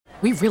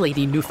We really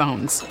need new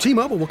phones.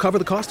 T-Mobile will cover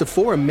the cost of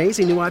 4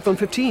 amazing new iPhone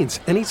 15s,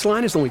 and each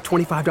line is only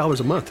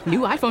 $25 a month. New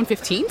iPhone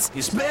 15s?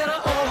 It's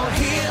better over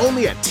here.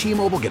 Only at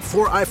T-Mobile, get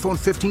 4 iPhone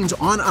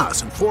 15s on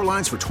us and 4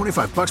 lines for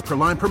 $25 per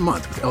line per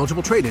month with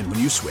eligible trade-in when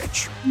you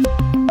switch.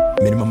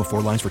 Minimum of 4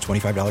 lines for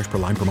 $25 per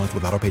line per month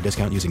with autopay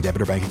discount using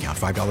debit or bank account.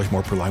 $5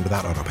 more per line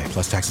without autopay,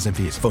 plus taxes and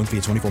fees. Phone fee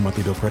at 24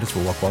 monthly bill credits for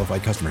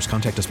well-qualified customers.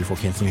 Contact us before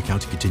canceling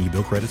account to continue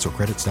bill credits or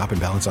credit stop and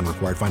balance on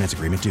required finance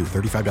agreement due.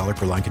 $35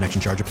 per line connection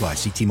charge applies.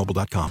 See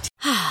T-Mobile.com.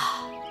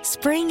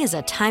 Spring is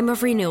a time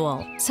of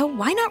renewal, so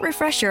why not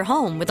refresh your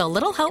home with a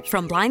little help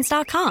from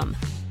Blinds.com?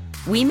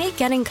 We make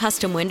getting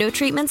custom window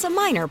treatments a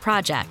minor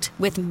project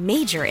with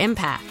major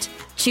impact.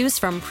 Choose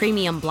from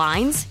premium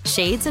blinds,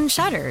 shades, and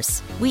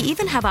shutters. We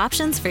even have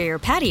options for your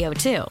patio,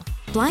 too.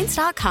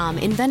 Blinds.com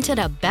invented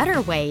a better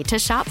way to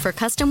shop for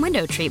custom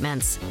window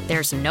treatments.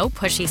 There's no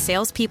pushy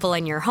salespeople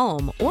in your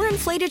home or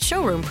inflated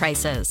showroom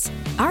prices.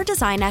 Our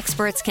design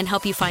experts can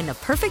help you find the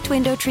perfect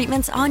window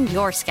treatments on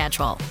your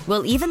schedule.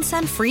 We'll even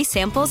send free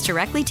samples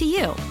directly to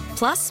you.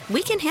 Plus,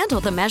 we can handle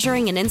the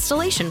measuring and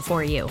installation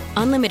for you.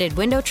 Unlimited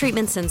window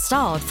treatments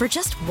installed for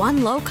just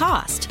one low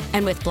cost.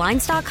 And with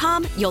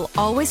Blinds.com, you'll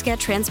always get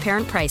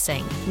transparent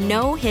pricing.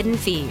 No hidden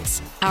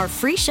fees. Our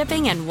free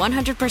shipping and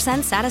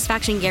 100%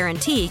 satisfaction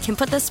guarantee can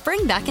put the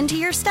spring back into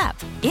your step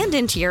and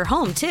into your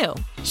home, too.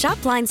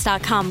 Shop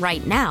Blinds.com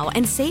right now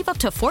and save up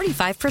to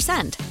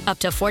 45%. Up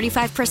to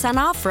 45%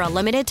 off for a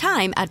limited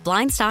time at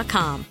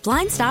Blinds.com.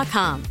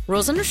 Blinds.com.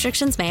 Rules and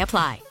restrictions may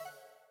apply.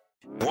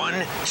 1,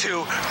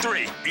 2,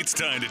 3. It's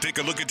time to take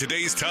a look at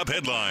today's top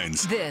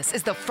headlines. This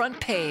is the front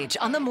page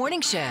on the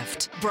morning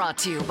shift. Brought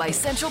to you by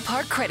Central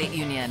Park Credit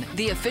Union,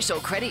 the official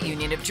credit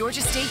union of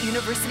Georgia State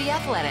University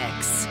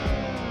Athletics.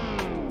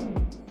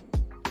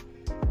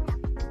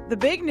 The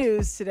big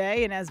news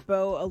today, and as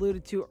Beau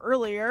alluded to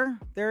earlier,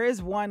 there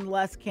is one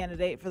less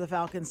candidate for the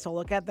Falcons to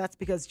look at. That's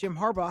because Jim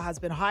Harbaugh has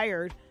been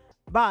hired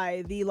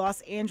by the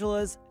Los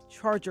Angeles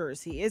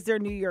Chargers. He is their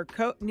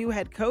new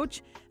head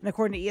coach, and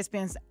according to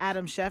ESPN's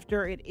Adam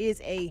Schefter, it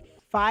is a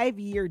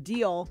 5-year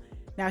deal.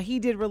 Now, he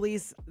did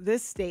release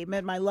this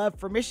statement: "My love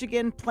for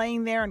Michigan,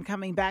 playing there and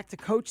coming back to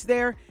coach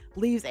there,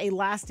 leaves a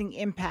lasting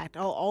impact.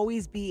 I'll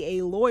always be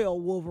a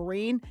loyal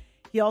Wolverine."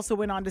 He also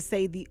went on to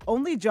say, "The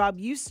only job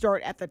you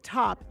start at the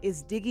top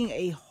is digging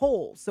a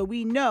hole. So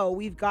we know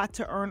we've got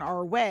to earn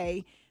our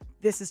way."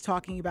 This is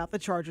talking about the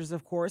Chargers,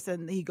 of course.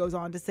 And he goes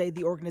on to say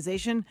the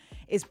organization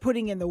is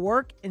putting in the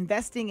work,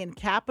 investing in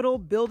capital,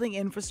 building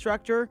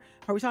infrastructure.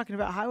 Are we talking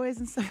about highways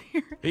and stuff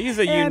here? He's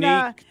a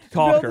unique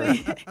talker.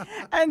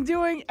 And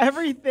doing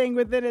everything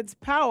within its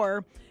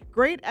power.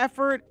 Great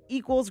effort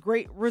equals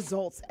great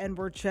results, and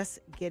we're just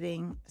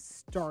getting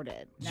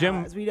started.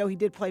 Now, as we know, he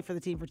did play for the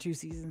team for 2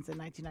 seasons in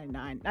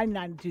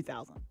 1999 to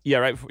 2000. Yeah,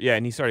 right. Yeah,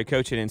 and he started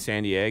coaching in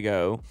San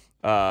Diego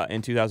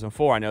in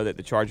 2004. I know that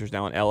the Chargers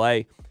now in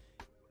L.A.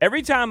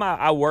 Every time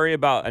I worry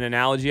about an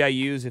analogy I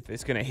use, if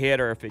it's going to hit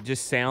or if it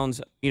just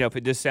sounds, if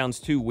it just sounds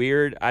too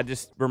weird, I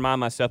just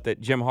remind myself that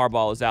Jim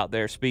Harbaugh is out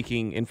there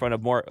speaking in front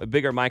of a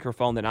bigger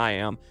microphone than I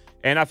am,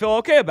 and I feel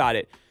okay about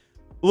it.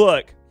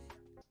 Look.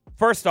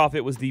 First off,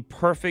 it was the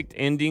perfect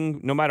ending,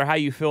 no matter how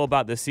you feel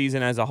about the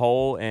season as a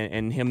whole,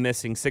 and him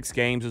missing 6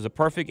 games. It was a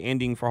perfect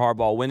ending for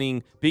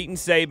Harbaugh, beating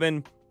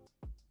Saban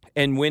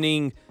and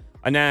winning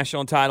a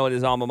national title at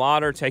his alma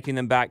mater, taking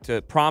them back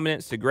to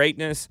prominence, to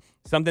greatness,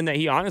 something that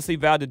he honestly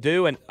vowed to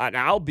do. And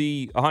I'll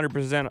be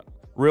 100%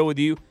 real with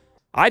you.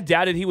 I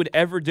doubted he would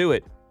ever do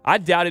it. I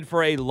doubted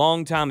for a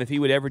long time if he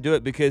would ever do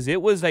it because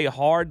it was a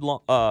hard,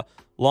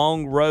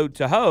 long road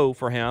to hoe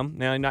for him.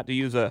 Now, not to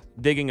use a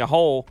digging a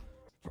hole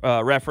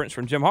reference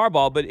from Jim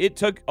Harbaugh, but it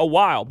took a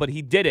while, but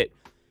he did it.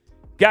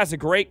 Guy's a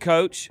great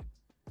coach,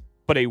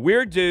 but a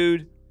weird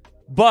dude,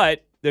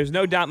 but there's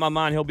no doubt in my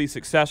mind he'll be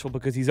successful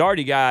because he's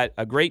already got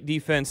a great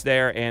defense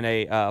there and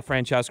a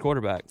franchise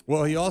quarterback.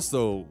 Well, he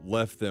also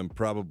left them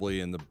probably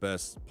in the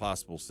best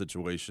possible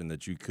situation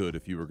that you could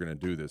if you were going to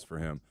do this for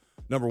him.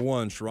 Number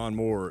one, Sherrone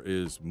Moore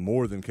is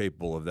more than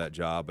capable of that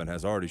job and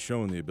has already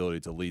shown the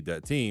ability to lead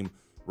that team.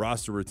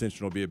 Roster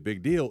retention will be a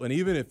big deal. And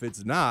even if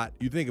it's not,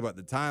 you think about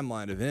the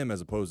timeline of him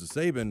as opposed to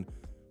Saban,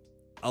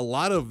 a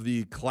lot of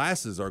the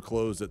classes are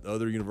closed at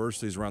other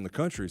universities around the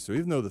country. So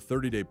even though the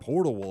 30-day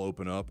portal will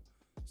open up,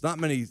 it's not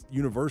many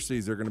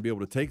universities that are going to be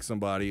able to take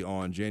somebody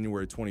on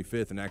January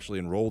 25th and actually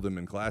enroll them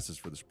in classes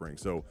for the spring.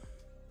 So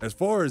as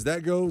far as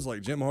that goes,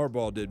 like Jim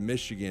Harbaugh did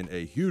Michigan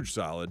a huge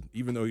solid,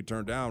 even though he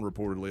turned down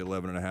reportedly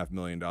 $11.5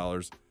 million.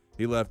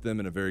 He left them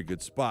in a very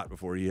good spot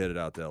before he headed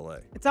out to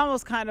L.A. It's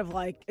almost kind of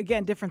like,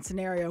 again, different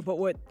scenario, but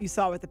what you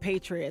saw with the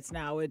Patriots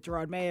now with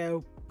Gerard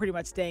Mayo pretty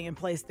much staying in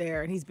place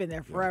there, and he's been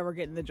there forever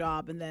getting the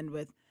job, and then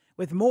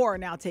with Moore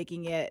now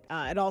taking it,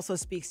 it also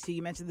speaks to,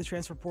 you mentioned the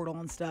transfer portal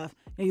and stuff.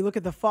 You look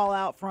at the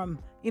fallout from,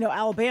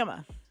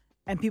 Alabama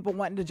and people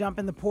wanting to jump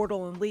in the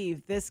portal and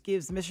leave. This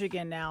gives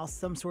Michigan now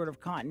some sort of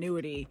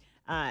continuity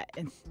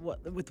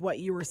with what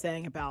you were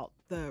saying about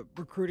the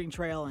recruiting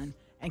trail and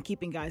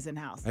keeping guys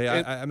in-house. Hey,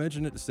 I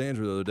mentioned it to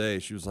Sandra the other day.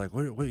 She was like,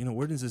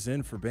 where does this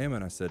end for Bama?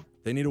 And I said,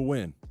 they need a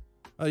win.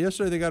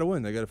 Yesterday they got a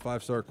win. They got a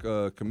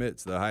 5-star commit.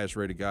 It's the highest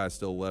rated guy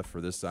still left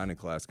for this signing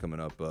class coming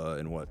up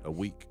in a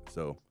week.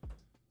 So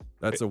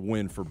that's a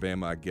win for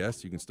Bama, I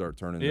guess. You can start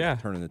turning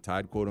the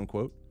tide, quote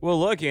unquote. Well,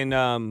 look,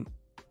 and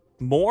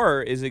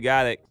Moore is a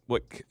guy that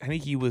I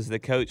think he was the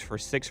coach for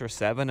 6 or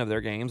 7 of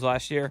their games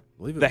last year.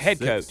 The head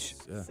coach.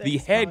 Yeah. The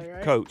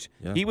head coach.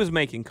 Yeah. He was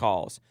making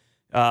calls,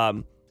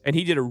 and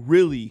he did a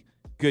really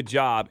good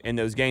job in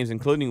those games,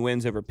 including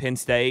wins over Penn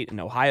State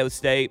and Ohio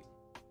State.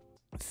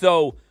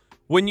 So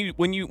when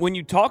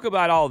you talk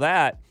about all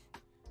that,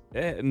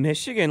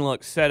 Michigan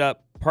looks set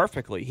up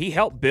perfectly. He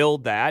helped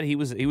build that. He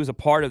was a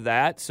part of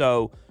that.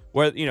 So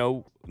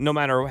no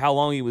matter how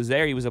long he was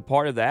there, he was a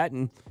part of that,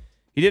 and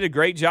he did a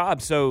great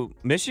job. So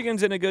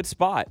Michigan's in a good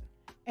spot.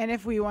 And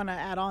if we want to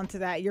add on to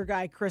that, your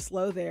guy Chris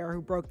Lowe there,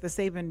 who broke the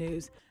Saban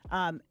news,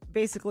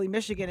 basically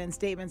Michigan in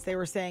statements, they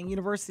were saying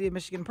University of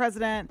Michigan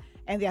president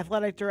and the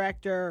athletic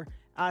director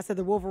said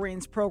the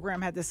Wolverines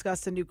program had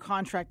discussed a new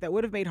contract that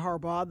would have made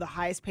Harbaugh the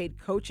highest paid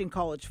coach in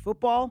college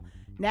football.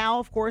 Now,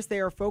 of course, they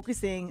are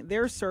focusing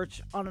their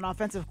search on an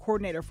offensive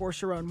coordinator for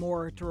Sharon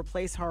Moore to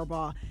replace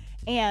Harbaugh.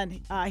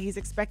 And he's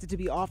expected to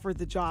be offered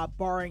the job,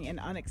 barring an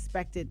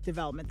unexpected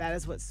development. That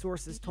is what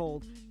sources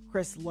told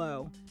Chris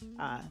Lowe.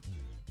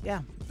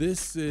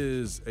 This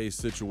is a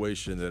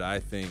situation that I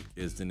think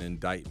is an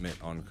indictment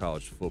on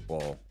college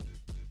football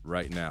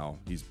right now.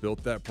 He's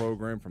built that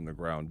program from the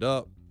ground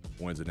up,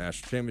 wins a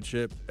national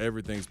championship.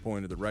 Everything's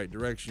pointed the right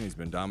direction. He's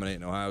been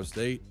dominating Ohio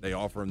State. They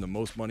offer him the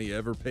most money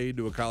ever paid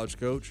to a college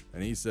coach,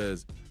 and he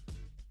says,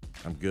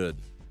 I'm good.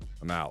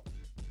 I'm out.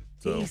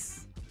 So,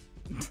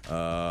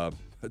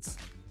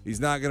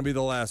 he's not going to be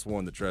the last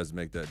one that tries to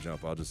make that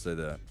jump. I'll just say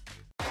that.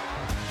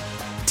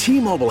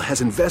 T-Mobile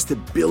has invested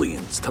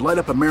billions to light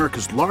up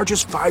America's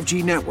largest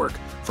 5G network,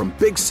 from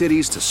big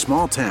cities to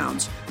small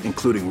towns,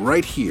 including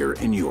right here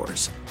in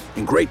yours.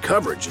 And great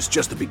coverage is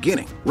just the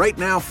beginning. Right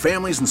now,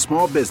 families and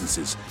small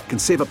businesses can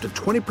save up to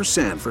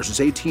 20% versus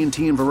AT&T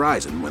and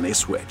Verizon when they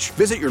switch.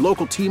 Visit your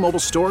local T-Mobile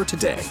store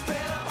today.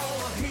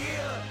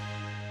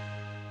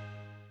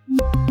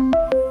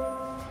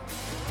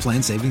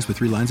 Plan savings with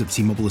 3 lines of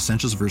T-Mobile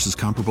Essentials versus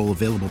comparable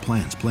available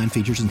plans. Plan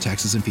features and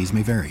taxes and fees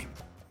may vary.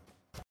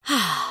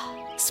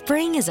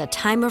 Spring is a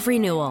time of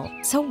renewal,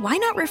 so why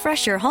not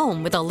refresh your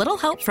home with a little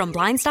help from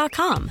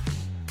Blinds.com?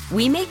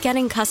 We make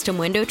getting custom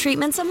window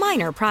treatments a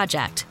minor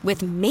project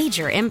with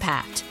major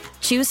impact.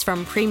 Choose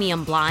from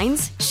premium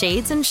blinds,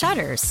 shades, and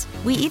shutters.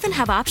 We even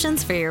have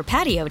options for your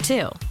patio,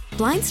 too.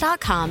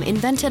 Blinds.com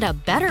invented a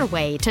better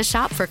way to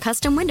shop for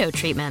custom window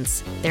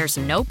treatments. There's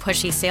no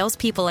pushy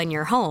salespeople in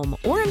your home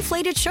or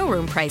inflated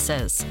showroom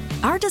prices.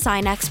 Our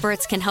design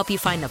experts can help you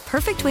find the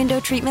perfect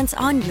window treatments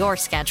on your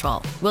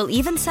schedule. We'll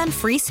even send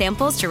free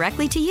samples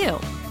directly to you.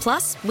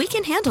 Plus, we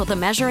can handle the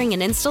measuring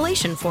and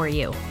installation for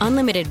you.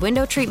 Unlimited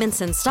window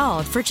treatments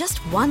installed for just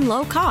one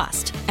low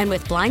cost. And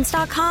with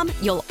Blinds.com,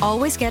 you'll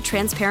always get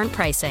transparent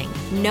pricing.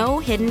 No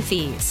hidden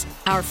fees.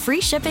 Our free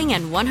shipping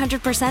and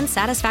 100%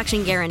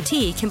 satisfaction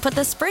guarantee can put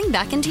the spring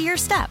back into your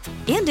step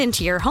and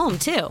into your home,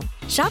 too.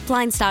 Shop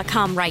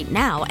Blinds.com right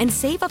now and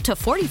save up to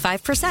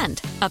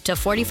 45%. Up to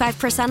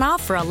 45%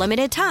 off for a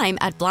limited time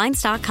at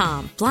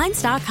Blinds.com.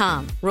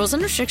 Blinds.com. Rules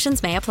and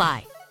restrictions may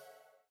apply.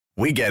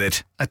 We get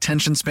it.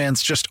 Attention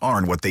spans just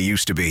aren't what they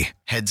used to be.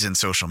 Heads in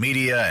social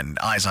media and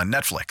eyes on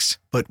Netflix.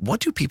 But what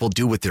do people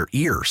do with their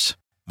ears?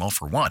 Well,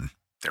 for one,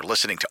 they're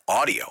listening to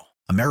audio.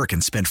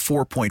 Americans spend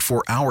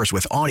 4.4 hours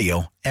with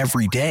audio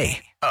every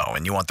day. Oh,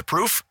 and you want the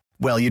proof?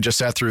 Well, you just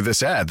sat through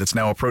this ad that's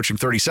now approaching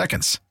 30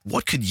 seconds.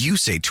 What could you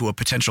say to a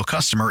potential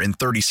customer in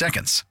 30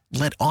 seconds?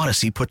 Let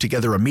Odyssey put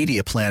together a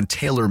media plan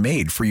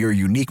tailor-made for your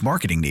unique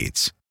marketing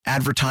needs.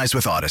 Advertise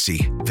with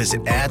Odyssey.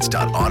 Visit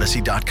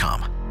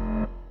ads.odyssey.com.